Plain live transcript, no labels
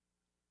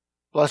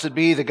Blessed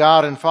be the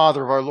God and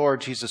Father of our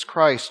Lord Jesus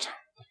Christ,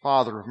 the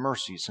Father of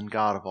mercies and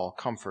God of all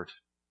comfort.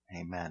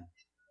 Amen.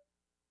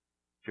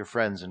 Dear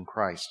friends in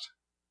Christ,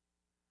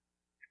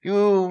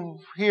 you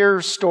hear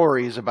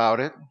stories about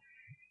it.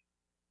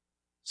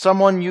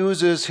 Someone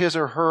uses his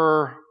or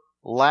her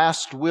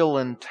last will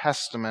and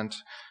testament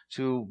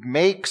to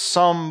make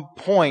some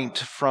point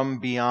from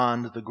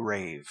beyond the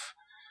grave.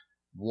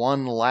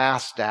 One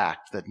last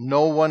act that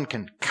no one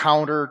can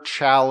counter,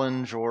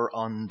 challenge, or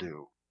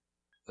undo.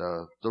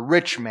 The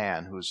rich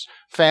man whose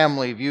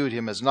family viewed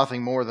him as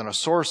nothing more than a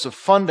source of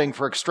funding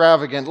for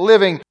extravagant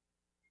living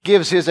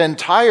gives his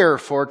entire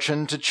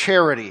fortune to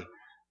charity,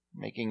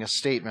 making a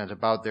statement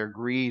about their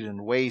greed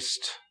and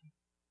waste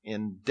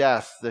in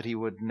death that he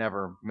would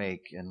never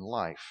make in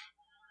life.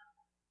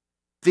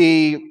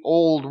 The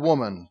old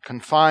woman,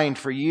 confined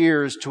for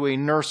years to a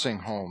nursing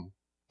home,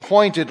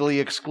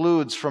 pointedly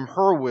excludes from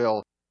her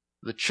will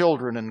the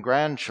children and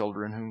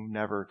grandchildren who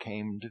never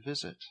came to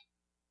visit.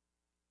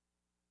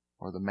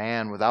 Or the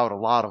man without a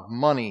lot of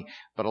money,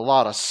 but a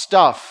lot of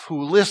stuff,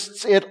 who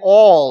lists it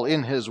all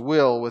in his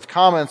will with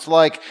comments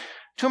like,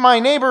 "To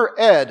my neighbor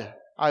Ed,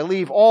 I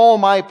leave all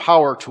my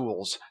power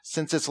tools,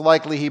 since it's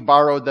likely he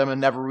borrowed them and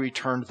never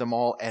returned them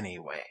all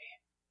anyway."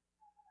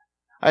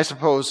 I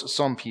suppose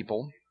some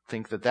people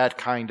think that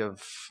kind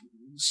of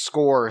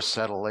score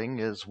settling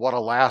is what a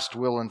last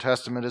will and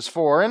testament is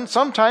for, and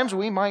sometimes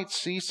we might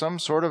see some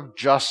sort of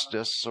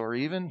justice or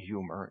even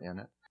humor in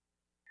it.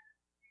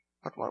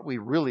 But what we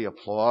really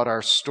applaud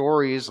are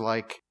stories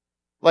like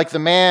the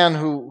man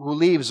who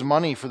leaves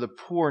money for the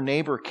poor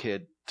neighbor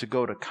kid to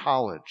go to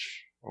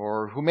college,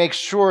 or who makes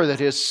sure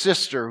that his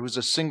sister, who's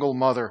a single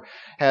mother,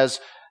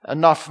 has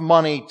enough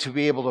money to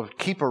be able to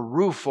keep a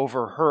roof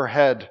over her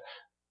head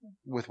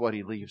with what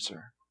he leaves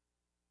her.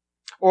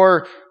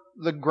 Or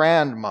the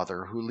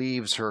grandmother who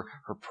leaves her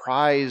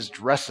prized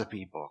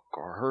recipe book,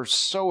 or her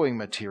sewing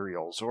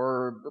materials,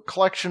 or a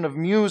collection of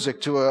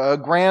music to a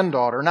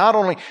granddaughter, not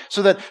only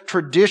so that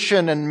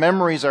tradition and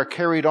memories are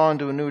carried on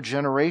to a new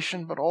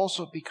generation, but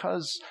also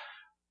because,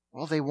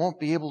 well, they won't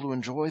be able to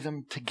enjoy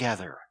them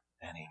together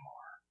anymore.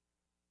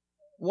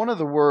 One of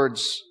the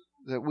words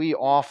that we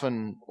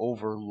often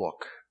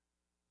overlook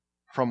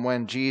from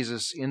when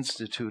Jesus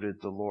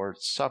instituted the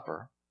Lord's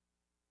Supper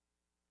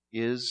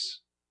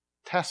is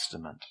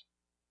testament.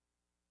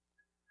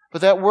 But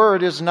that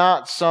word is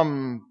not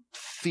some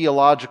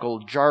theological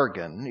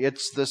jargon.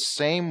 It's the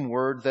same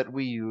word that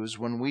we use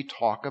when we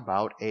talk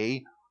about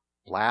a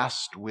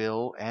last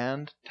will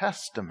and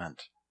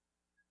testament.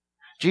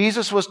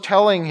 Jesus was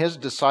telling his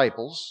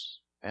disciples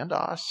and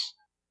us,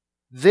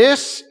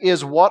 "This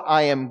is what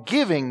I am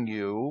giving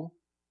you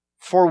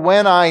for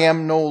when I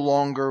am no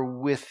longer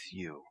with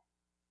you."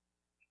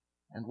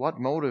 And what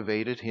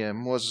motivated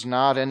him was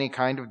not any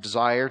kind of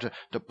desire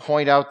to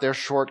point out their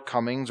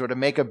shortcomings or to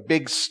make a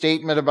big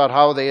statement about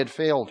how they had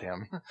failed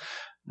him.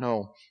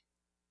 No,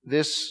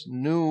 this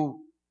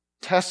new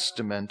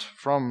testament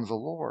from the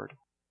Lord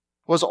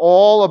was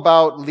all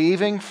about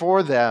leaving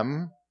for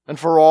them and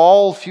for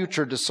all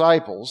future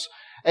disciples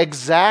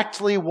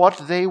exactly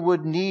what they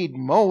would need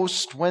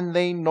most when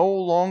they no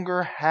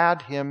longer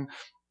had him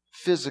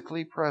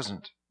physically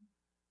present.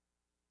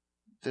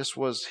 This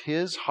was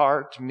his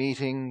heart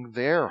meeting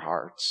their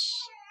hearts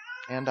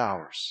and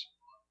ours.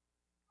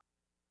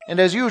 And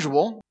as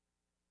usual,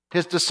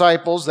 his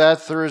disciples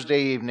that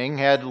Thursday evening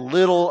had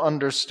little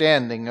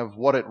understanding of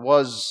what it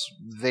was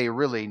they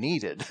really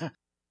needed,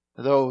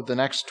 though the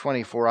next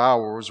 24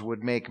 hours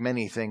would make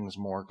many things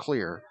more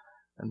clear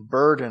and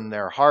burden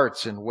their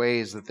hearts in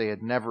ways that they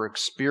had never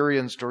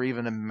experienced or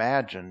even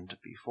imagined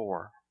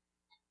before.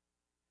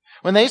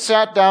 When they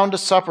sat down to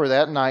supper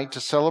that night to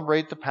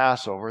celebrate the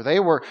Passover, they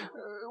were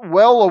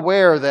well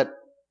aware that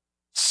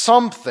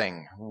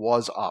something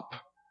was up,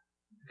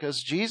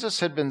 because Jesus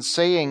had been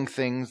saying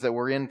things that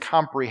were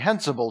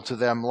incomprehensible to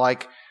them,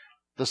 like,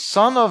 "The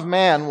Son of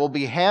Man will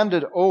be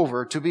handed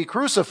over to be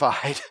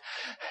crucified."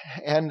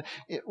 And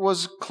it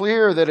was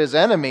clear that his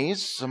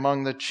enemies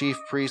among the chief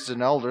priests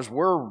and elders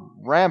were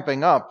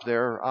ramping up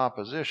their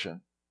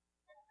opposition.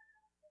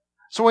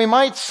 So we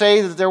might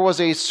say that there was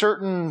a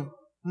certain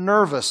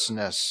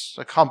nervousness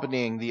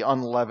accompanying the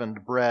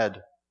unleavened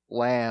bread,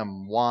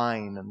 lamb,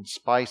 wine, and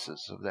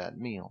spices of that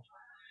meal.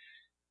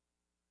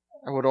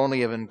 It would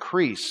only have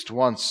increased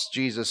once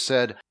Jesus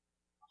said,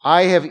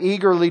 "I have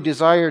eagerly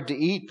desired to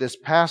eat this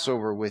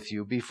Passover with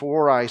you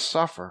before I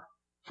suffer.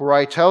 For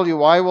I tell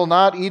you, I will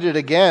not eat it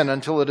again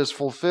until it is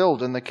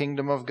fulfilled in the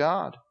kingdom of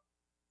God."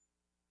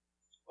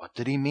 What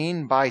did he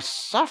mean by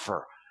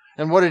suffer?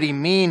 And what did he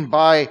mean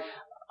by,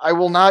 "I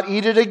will not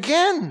eat it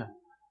again"?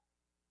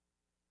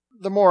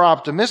 The more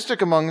optimistic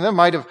among them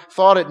might have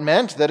thought it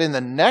meant that in the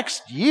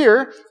next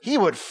year he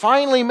would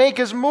finally make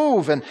his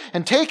move and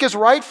take his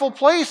rightful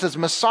place as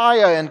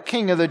Messiah and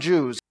King of the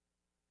Jews.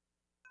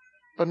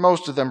 But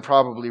most of them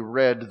probably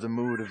read the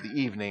mood of the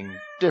evening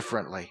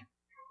differently,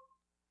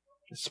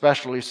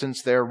 especially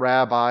since their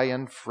rabbi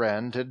and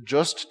friend had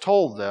just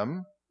told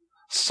them,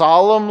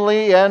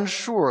 solemnly and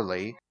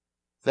surely,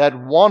 that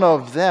one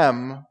of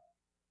them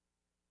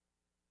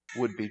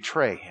would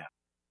betray him.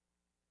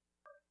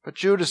 But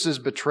Judas's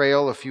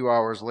betrayal a few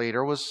hours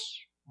later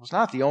was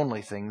not the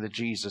only thing that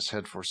Jesus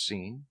had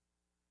foreseen.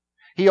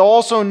 He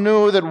also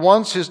knew that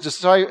once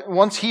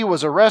he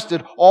was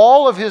arrested,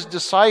 all of his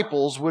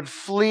disciples would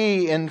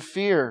flee in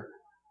fear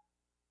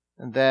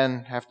and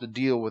then have to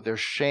deal with their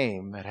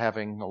shame at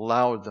having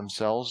allowed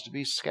themselves to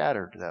be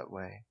scattered that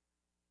way.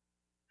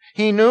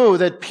 He knew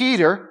that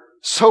Peter,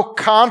 so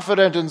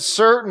confident and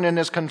certain in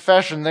his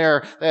confession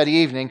there that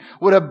evening,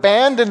 would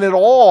abandon it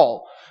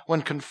all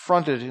when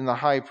confronted in the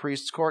high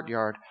priest's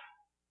courtyard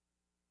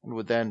and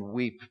would then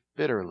weep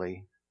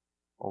bitterly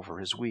over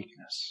his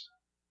weakness.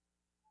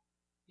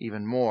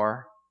 Even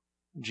more,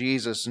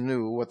 Jesus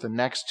knew what the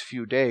next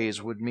few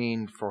days would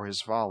mean for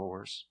his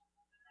followers,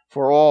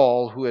 for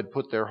all who had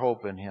put their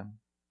hope in him.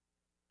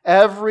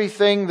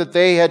 Everything that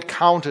they had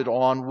counted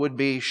on would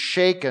be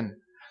shaken.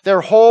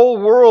 Their whole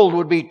world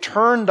would be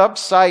turned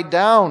upside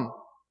down.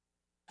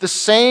 The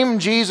same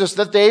Jesus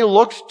that they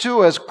looked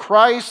to as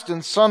Christ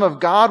and Son of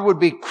God would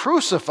be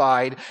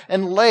crucified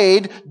and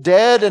laid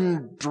dead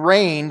and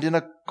drained in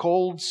a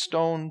cold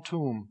stone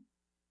tomb.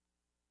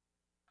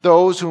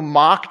 Those who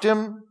mocked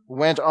him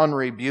went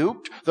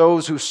unrebuked.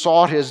 Those who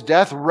sought his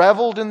death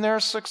reveled in their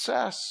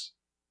success.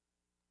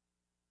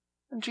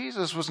 And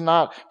Jesus was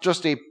not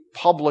just a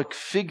public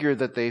figure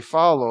that they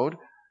followed.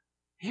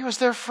 He was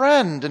their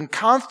friend and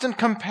constant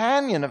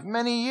companion of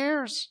many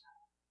years.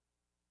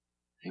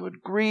 They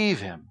would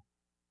grieve him,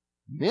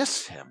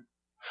 miss him,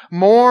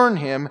 mourn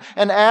him,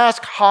 and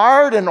ask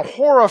hard and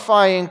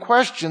horrifying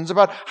questions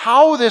about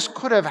how this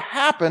could have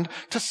happened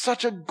to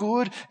such a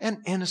good and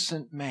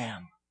innocent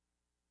man.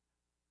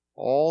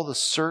 All the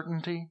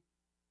certainty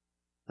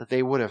that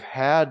they would have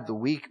had the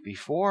week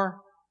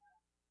before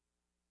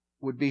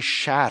would be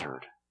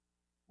shattered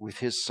with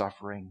his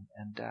suffering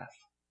and death.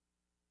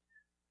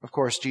 Of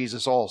course,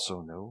 Jesus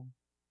also knew,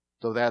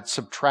 though that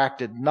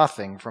subtracted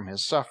nothing from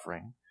his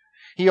suffering,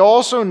 he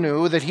also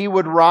knew that he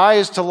would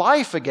rise to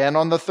life again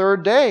on the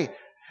third day,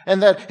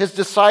 and that his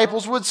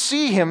disciples would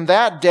see him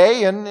that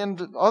day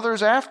and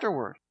others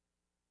afterward.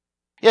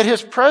 Yet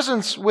his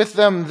presence with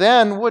them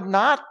then would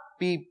not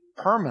be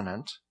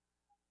permanent.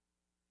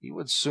 He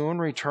would soon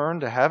return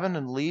to heaven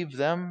and leave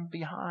them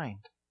behind.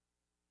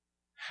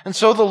 And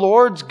so the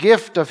Lord's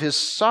gift of his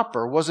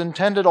supper was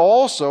intended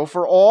also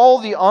for all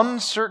the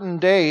uncertain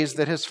days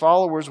that his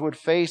followers would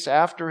face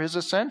after his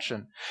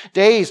ascension.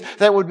 Days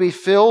that would be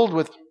filled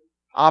with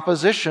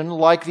opposition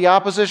like the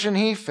opposition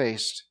he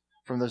faced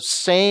from the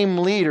same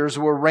leaders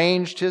who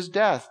arranged his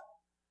death.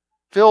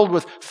 Filled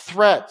with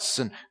threats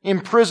and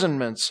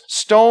imprisonments,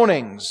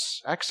 stonings,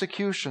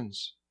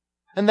 executions.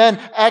 And then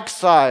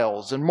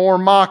exiles and more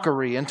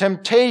mockery and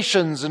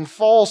temptations and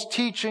false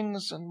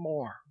teachings and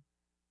more.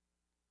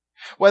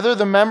 Whether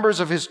the members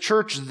of his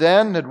church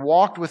then had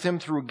walked with him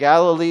through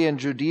Galilee and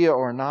Judea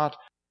or not,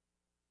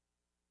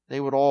 they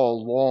would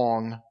all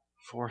long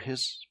for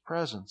his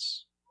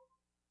presence.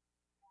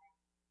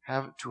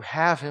 To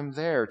have him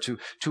there,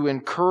 to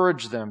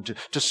encourage them,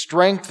 to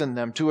strengthen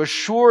them, to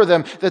assure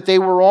them that they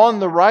were on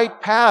the right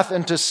path,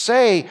 and to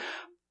say,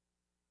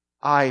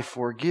 "I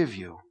forgive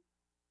you,"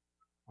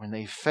 when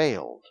they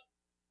failed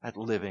at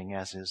living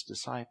as his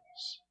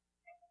disciples.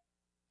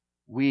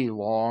 We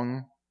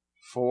long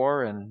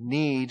for and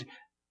need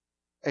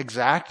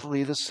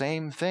exactly the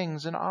same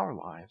things in our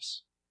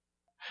lives.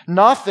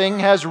 Nothing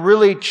has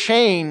really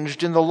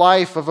changed in the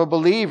life of a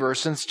believer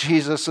since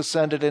Jesus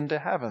ascended into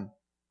heaven.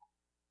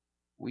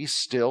 We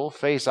still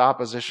face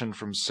opposition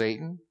from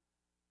Satan,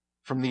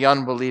 from the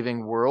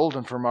unbelieving world,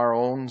 and from our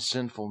own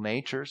sinful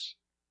natures.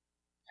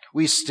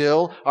 We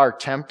still are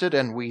tempted,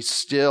 and we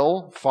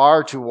still,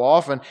 far too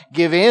often,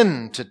 give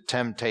in to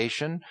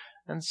temptation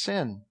and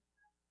sin.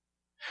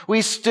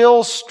 We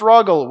still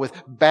struggle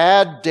with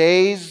bad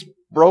days,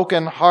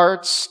 broken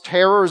hearts,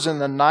 terrors in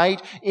the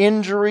night,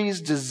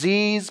 injuries,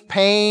 disease,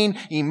 pain,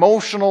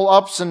 emotional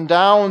ups and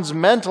downs,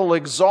 mental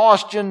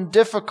exhaustion,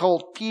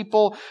 difficult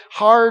people,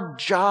 hard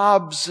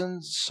jobs,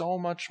 and so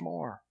much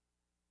more.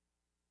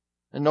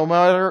 And no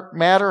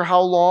matter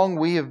how long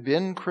we have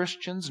been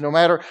Christians, no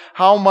matter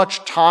how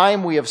much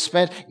time we have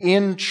spent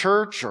in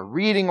church or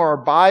reading our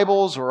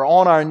Bibles or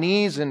on our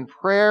knees in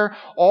prayer,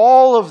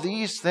 all of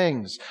these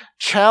things,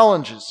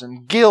 challenges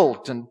and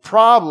guilt and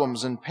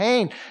problems and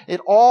pain, it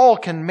all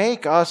can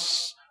make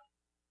us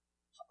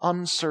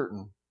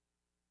uncertain.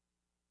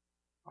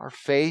 Our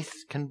faith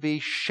can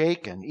be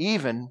shaken,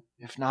 even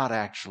if not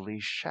actually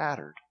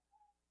shattered.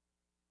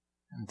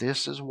 And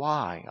this is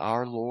why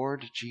our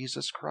Lord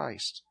Jesus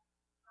Christ,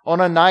 on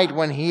a night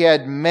when he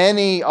had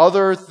many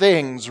other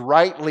things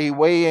rightly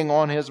weighing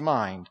on his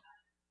mind,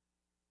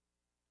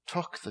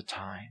 took the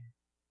time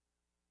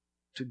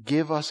to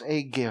give us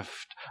a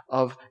gift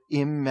of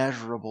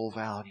immeasurable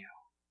value.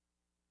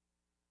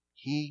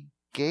 He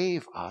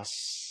gave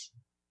us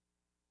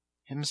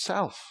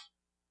himself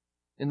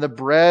in the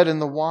bread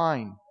and the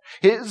wine,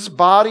 his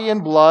body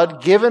and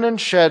blood given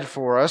and shed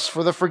for us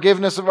for the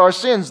forgiveness of our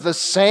sins, the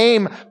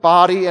same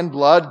body and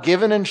blood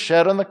given and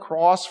shed on the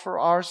cross for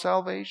our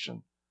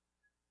salvation.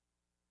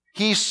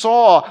 He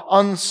saw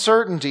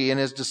uncertainty in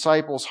his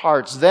disciples'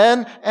 hearts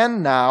then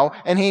and now,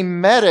 and he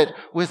met it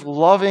with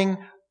loving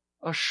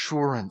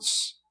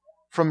assurance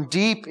from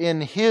deep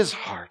in his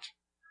heart.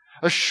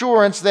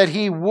 Assurance that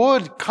he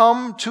would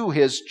come to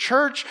his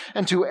church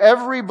and to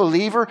every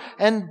believer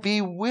and be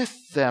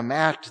with them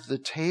at the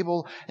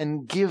table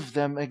and give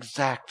them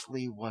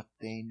exactly what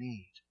they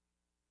need.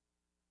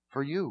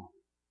 For you,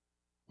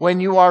 when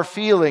you are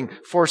feeling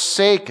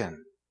forsaken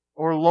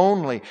or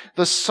lonely,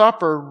 the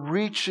supper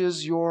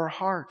reaches your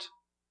heart.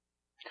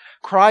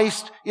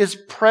 Christ is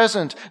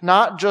present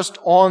not just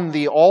on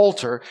the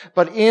altar,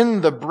 but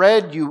in the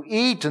bread you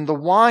eat and the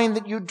wine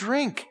that you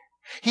drink.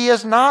 He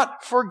has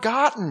not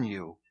forgotten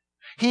you.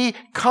 He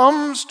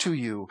comes to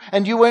you,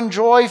 and you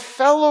enjoy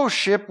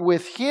fellowship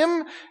with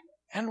him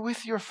and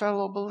with your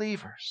fellow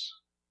believers.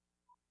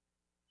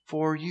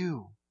 For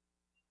you,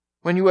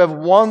 when you have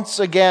once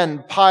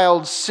again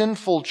piled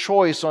sinful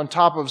choice on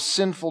top of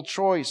sinful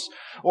choice,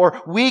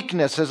 or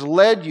weakness has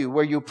led you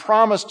where you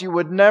promised you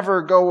would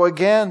never go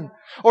again,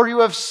 or you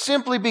have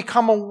simply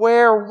become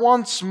aware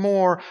once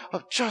more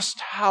of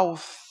just how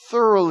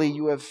thoroughly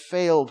you have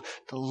failed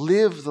to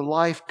live the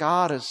life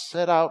God has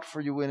set out for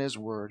you in his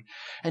word,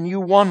 and you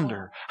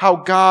wonder how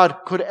God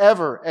could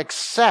ever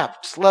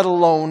accept, let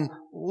alone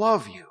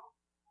love you,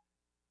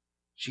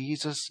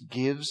 Jesus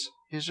gives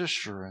his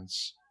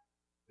assurance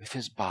with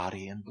his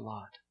body and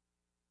blood.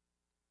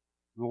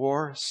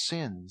 Your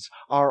sins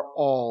are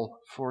all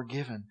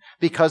forgiven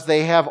because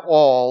they have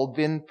all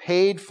been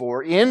paid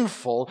for in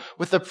full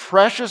with the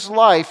precious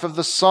life of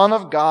the Son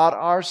of God,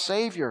 our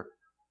Savior.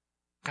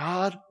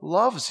 God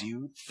loves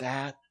you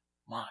that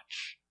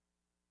much.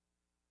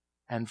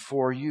 And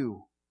for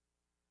you,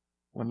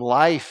 when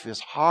life is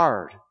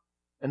hard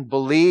and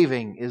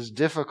believing is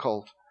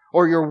difficult,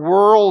 or your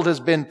world has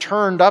been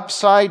turned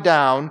upside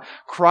down,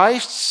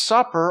 Christ's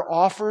supper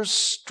offers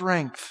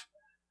strength.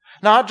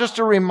 Not just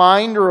a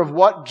reminder of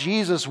what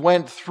Jesus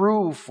went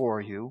through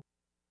for you,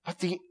 but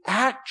the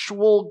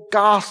actual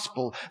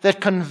gospel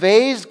that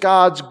conveys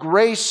God's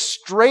grace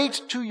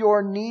straight to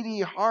your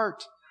needy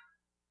heart,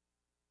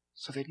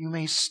 so that you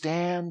may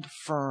stand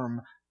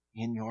firm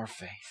in your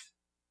faith.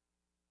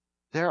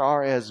 There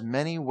are as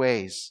many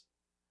ways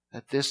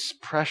that this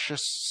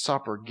precious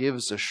supper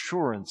gives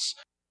assurance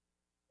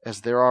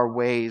as there are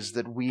ways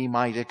that we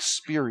might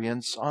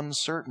experience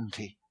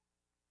uncertainty.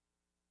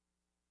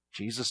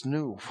 Jesus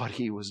knew what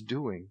he was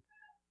doing,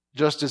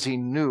 just as he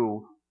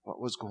knew what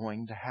was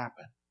going to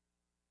happen.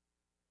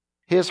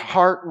 His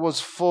heart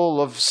was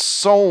full of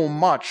so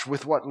much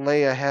with what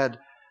lay ahead,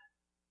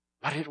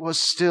 but it was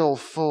still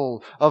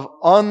full of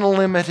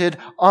unlimited,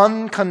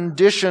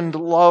 unconditioned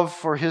love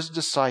for his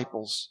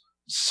disciples,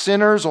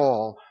 sinners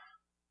all,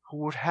 who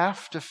would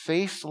have to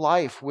face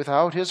life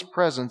without his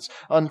presence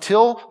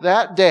until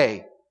that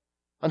day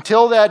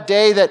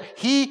that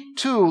he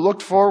too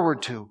looked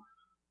forward to,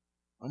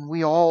 when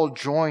we all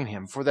join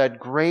him for that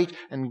great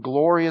and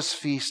glorious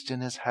feast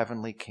in his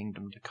heavenly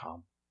kingdom to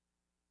come.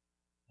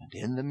 And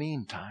in the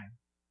meantime,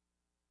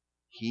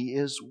 he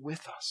is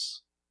with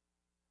us,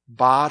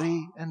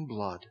 body and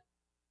blood,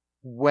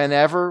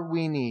 whenever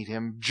we need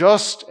him,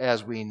 just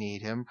as we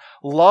need him,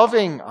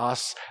 loving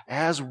us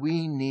as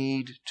we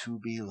need to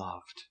be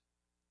loved.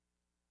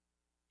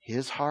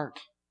 His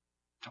heart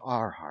to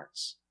our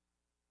hearts,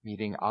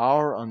 meeting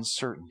our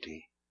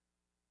uncertainty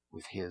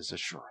with his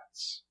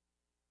assurance.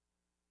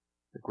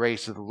 The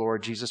grace of the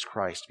Lord Jesus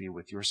Christ be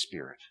with your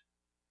spirit.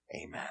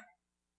 Amen.